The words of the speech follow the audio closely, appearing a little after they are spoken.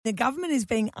The government is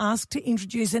being asked to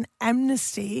introduce an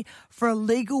amnesty for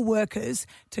illegal workers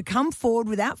to come forward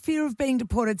without fear of being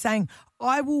deported, saying,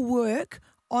 I will work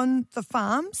on the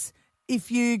farms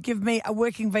if you give me a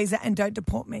working visa and don't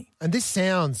deport me. And this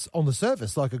sounds, on the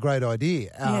surface, like a great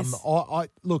idea. Yes.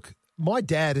 Look, my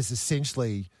dad is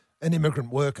essentially an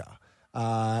immigrant worker.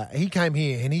 He came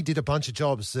here and he did a bunch of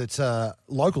jobs that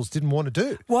locals didn't want to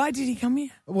do. Why did he come here?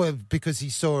 Well, because he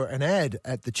saw an ad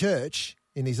at the church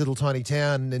in his little tiny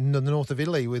town in the north of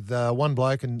Italy with one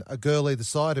bloke and a girl either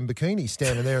side in bikinis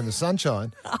standing there in the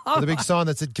sunshine with a big sign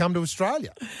that said, come to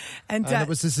Australia. And it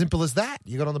was as simple as that.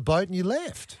 You got on the boat and you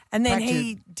left. And then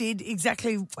he did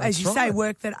exactly, as you say,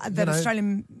 work that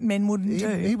Australian men wouldn't do.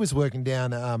 He was working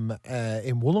down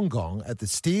in Wollongong at the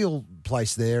steel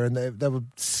place there, and they were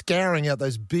scouring out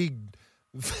those big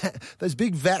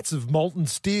vats of molten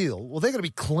steel. Well, they're going to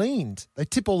be cleaned. They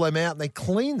tip all them out and they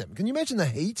clean them. Can you imagine the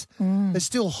heat? They're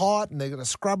still hot and they're going to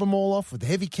scrub them all off with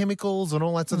heavy chemicals and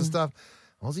all that sort of stuff.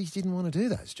 Aussies didn't want to do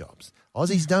those jobs.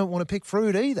 Aussies don't want to pick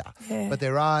fruit either. Yeah. But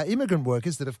there are immigrant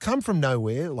workers that have come from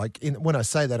nowhere. Like when I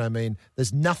say that, I mean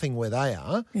there's nothing where they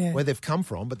are, where they've come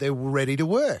from, but they're ready to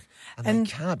work. And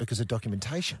they can't because of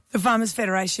documentation. The Farmers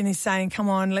Federation is saying, come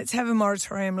on, let's have a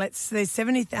moratorium. There's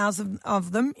 70,000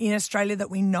 of them in Australia that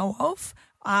we know of.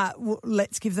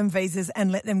 Let's give them visas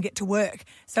and let them get to work.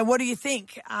 So what do you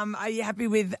think? Are you happy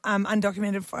with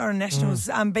undocumented foreign nationals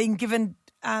being given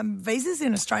visas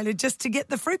in Australia just to get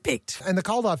the fruit picked? And the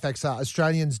cold hard facts are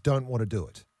Australians don't want to do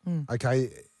it.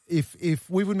 Okay, if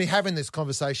we wouldn't be having this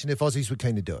conversation if Aussies were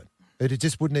keen to do it. It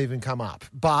just wouldn't even come up.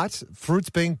 But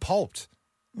fruit's being pulped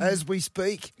as we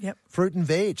speak. Yep. Fruit and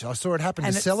veg. I saw it happen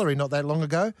to celery not that long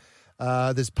ago.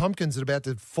 There's pumpkins that are about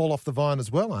to fall off the vine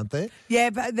as well, aren't there? Yeah,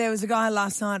 but there was a guy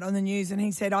last night on the news and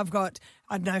he said, I've got,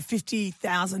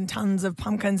 50,000 tonnes of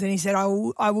pumpkins, and he said, I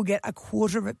will get a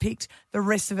quarter of it picked. The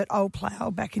rest of it I'll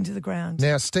plough back into the ground.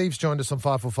 Now, Steve's joined us on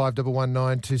 545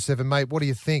 11927. Mate, what do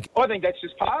you think? I think that's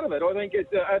just part of it. I think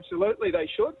absolutely they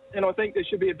should. And I think there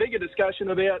should be a bigger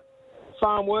discussion about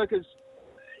farm workers.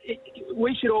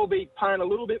 We should all be paying a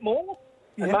little bit more.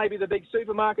 And maybe the big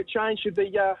supermarket chain should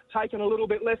be taking a little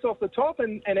bit less off the top,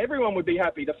 and everyone would be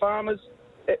happy. The farmers,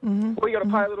 we got to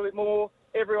pay a little bit more.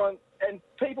 Everyone, and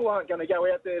people aren't going to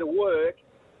go out there to work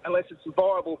unless it's a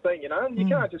viable thing, you know. You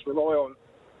can't just rely on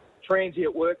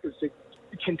transient workers to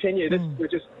continue. We're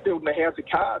just building a house of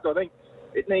cards. I think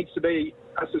it needs to be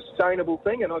a sustainable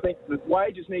thing, and I think the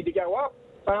wages need to go up.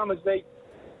 Farmers need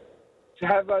to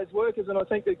have those workers, and I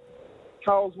think that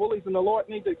Coles, Woolies and the like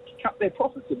need to cut their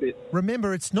profits a bit.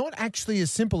 Remember, it's not actually as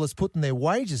simple as putting their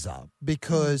wages up,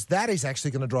 because that is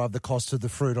actually going to drive the cost of the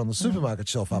fruit on the supermarket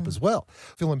shelf up as well.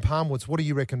 Phil in Palmwoods, what do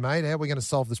you reckon, mate? How are we going to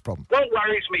solve this problem? What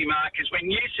worries me, Mark, is when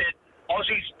you said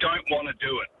Aussies don't want to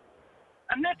do it.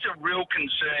 And that's a real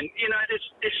concern. You know, there's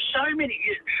so many...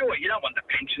 Sure, you don't want the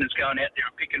pensioners going out there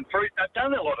and picking fruit. They've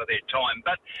done a lot of their time.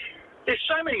 But there's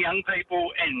so many young people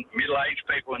and middle-aged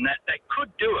people and that could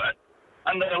do it,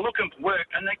 and they're looking for work,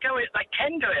 and they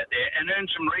can go out there and earn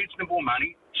some reasonable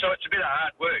money. So it's a bit of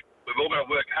hard work. We've all got to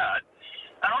work hard.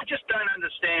 And I just don't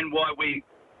understand why we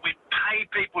pay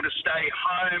people to stay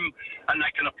home and they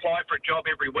can apply for a job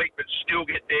every week but still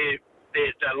get their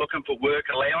looking for work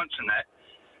allowance and that.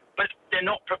 But they're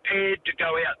not prepared to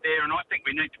go out there, and I think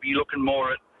we need to be looking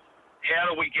more at how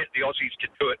do we get the Aussies to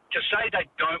do it. To say they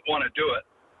don't want to do it,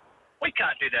 we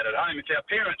can't do that at home. If our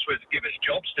parents were to give us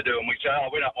jobs to do and we say,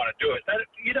 we don't want to do it,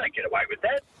 you don't get away with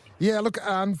that. Yeah, look,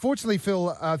 unfortunately,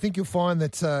 Phil, I think you'll find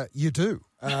that you do.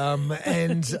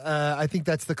 And I think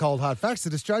that's the cold hard facts,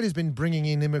 that Australia's been bringing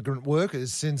in immigrant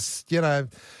workers since,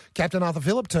 Captain Arthur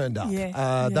Phillip turned up.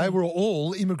 They were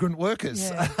all immigrant workers.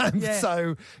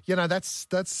 So,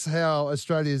 that's how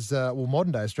Australia's,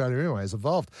 modern day Australia anyway, has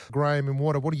evolved. Graham in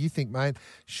Water, what do you think, mate?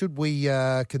 Should we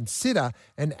consider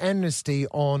an amnesty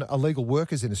on illegal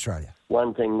workers in Australia?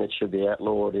 One thing that should be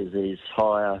outlawed is these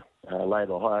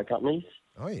labour hire companies.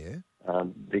 Oh, yeah.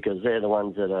 Because they're the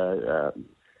ones that are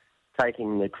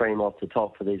taking the cream off the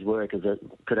top for these workers that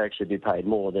could actually be paid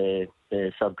more.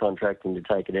 They're subcontracting to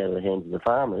take it out of the hands of the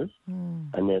farmers,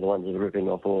 and they're the ones that are ripping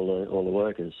off all the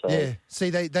workers. So, yeah,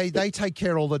 see, they take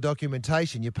care of all the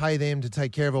documentation. You pay them to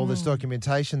take care of all this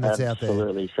documentation that's out there.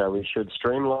 Absolutely. So we should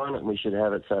streamline it, and we should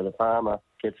have it so the farmer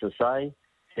gets a say.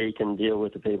 He can deal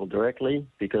with the people directly,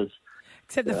 because...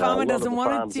 Except the farmer doesn't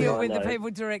want to deal with the people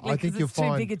directly because it's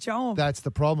too big a job. That's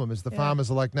the problem, is the farmers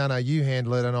are like, no, you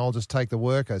handle it and I'll just take the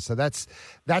worker. So that's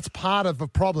part of the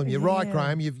problem. You're right,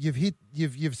 Graham.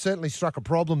 You've certainly struck a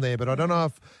problem there, but I don't know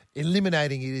if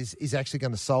eliminating it is actually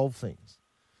going to solve things.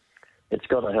 It's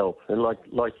got to help. And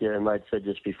like your mate said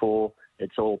just before,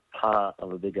 it's all part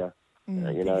of a bigger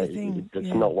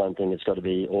It's not one thing. It's got to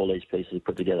be all these pieces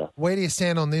put together. Where do you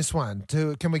stand on this one?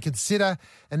 Can we consider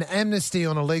an amnesty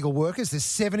on illegal workers? There's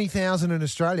 70,000 in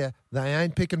Australia. They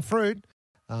ain't picking fruit.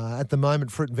 At the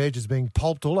moment, fruit and veg is being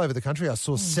pulped all over the country. I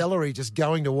saw celery just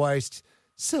going to waste.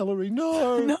 Celery,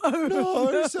 no,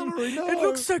 celery, no. It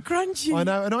looks so crunchy. I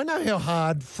know, and I know how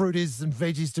hard fruit is and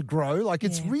veggies to grow. Like,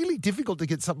 it's really difficult to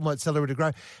get something like celery to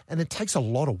grow, and it takes a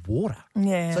lot of water.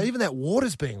 Yeah. So even that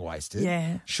water's being wasted.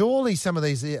 Yeah. Surely some of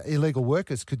these illegal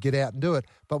workers could get out and do it,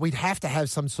 but we'd have to have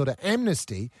some sort of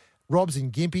amnesty. Rob's in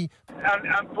Gympie.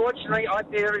 Unfortunately,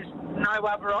 there is no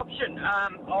other option.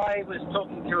 I was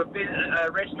talking to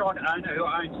a restaurant owner who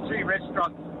owns 2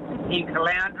 restaurants in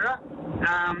Caloundra,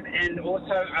 and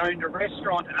also owned a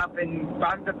restaurant up in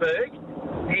Bundaberg.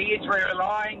 He is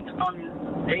relying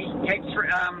on, he keeps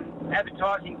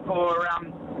advertising for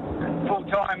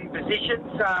full-time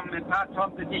positions and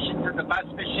part-time positions at the bus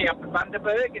fishy up at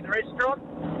Bundaberg in the restaurant.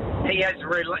 He is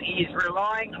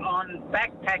relying on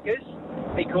backpackers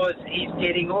because he's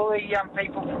getting all the young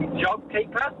people from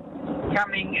JobKeeper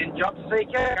coming and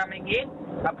JobSeeker coming in,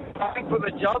 applying for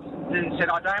the jobs, and said,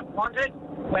 I don't want it.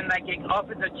 When they get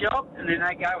offered the job and then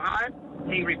they go home,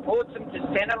 he reports them to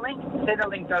Centrelink.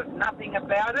 Centrelink does nothing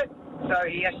about it, so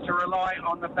he has to rely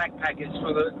on the backpackers to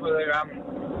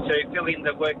fill in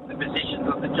the positions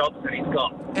of the jobs that he's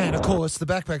got. And, of course, the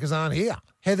backpackers aren't here.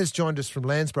 Heather's joined us from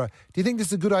Landsborough. Do you think this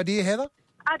is a good idea, Heather?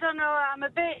 I don't know.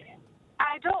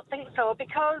 I don't think so,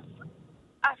 because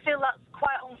I feel that's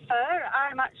quite unfair.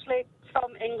 I'm actually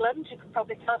from England. You could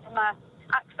probably tell from my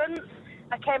accent.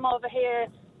 I came over here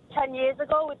 10 years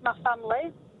ago with my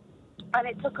family, and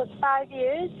it took us 5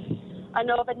 years and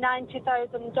over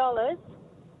 $90,000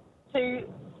 to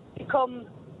become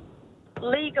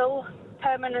legal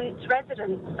permanent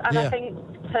residents. And I think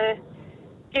to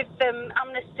give them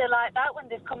amnesty like that when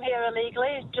they've come here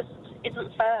illegally just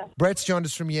isn't fair. Brett's joined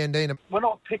us from Yandina. We're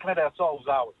not picking it ourselves,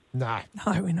 are we? No.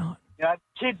 No, we're not.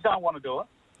 Kids don't want to do it.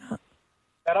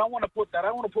 They don't want to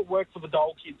put work for the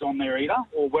dole kids on there either,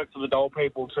 or work for the dole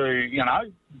people to,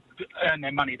 earn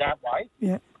their money that way.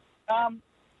 Yeah.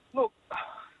 Look,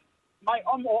 mate,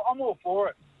 I'm all for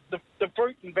it. The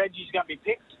fruit and veg is going to be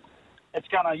picked. It's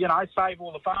going to, save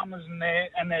all the farmers and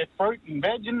their fruit and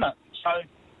veg, isn't it? So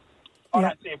I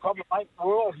don't see a problem, mate.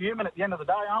 We're all human at the end of the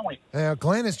day, aren't we?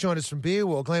 Glenn has joined us from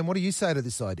Beerwell. Glenn, what do you say to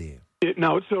this idea? Yeah,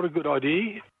 no, it's not a good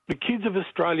idea. The kids of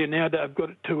Australia nowadays have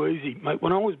got it too easy, mate.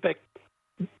 When I was back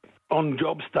on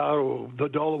JobStar or the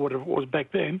dollar, whatever it was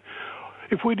back then,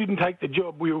 if we didn't take the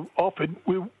job we were offered,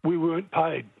 we weren't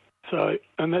paid. So,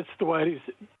 and that's the way it is.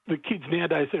 The kids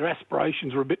nowadays, their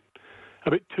aspirations are a bit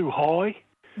too high.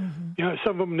 Mm-hmm.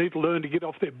 Some of them need to learn to get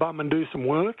off their bum and do some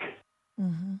work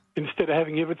instead of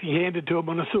having everything handed to them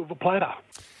on a silver platter.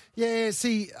 Yeah,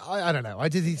 see, I don't know. I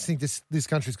did think this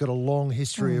country's got a long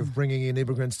history of bringing in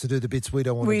immigrants to do the bits we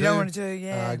don't want to do. We don't want to do,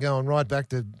 yeah. Going right back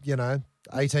to,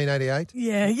 1888.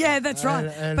 Yeah, that's right.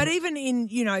 And but even in,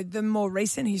 the more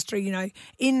recent history, I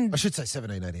should say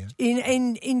 1788.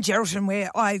 In Geraldton, where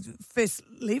I first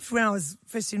lived, when I was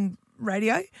first in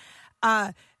radio,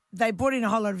 they brought in a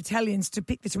whole lot of Italians to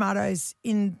pick the tomatoes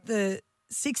in the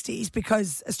 60s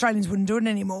because Australians wouldn't do it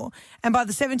anymore. And by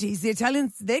the 70s, the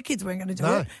Italians, their kids weren't going to do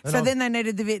it. So then they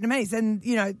needed the Vietnamese. And,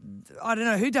 I don't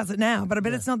know who does it now, but I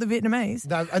bet it's not the Vietnamese.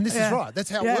 No, and this is right. That's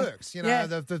how it works.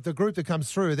 The group that comes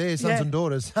through, their sons and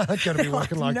daughters aren't going to be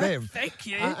working like them. Thank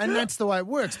you. And that's the way it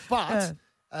works. But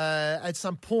at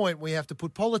some point, we have to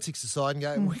put politics aside and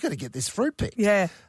go, we've got to get this fruit picked. Yeah.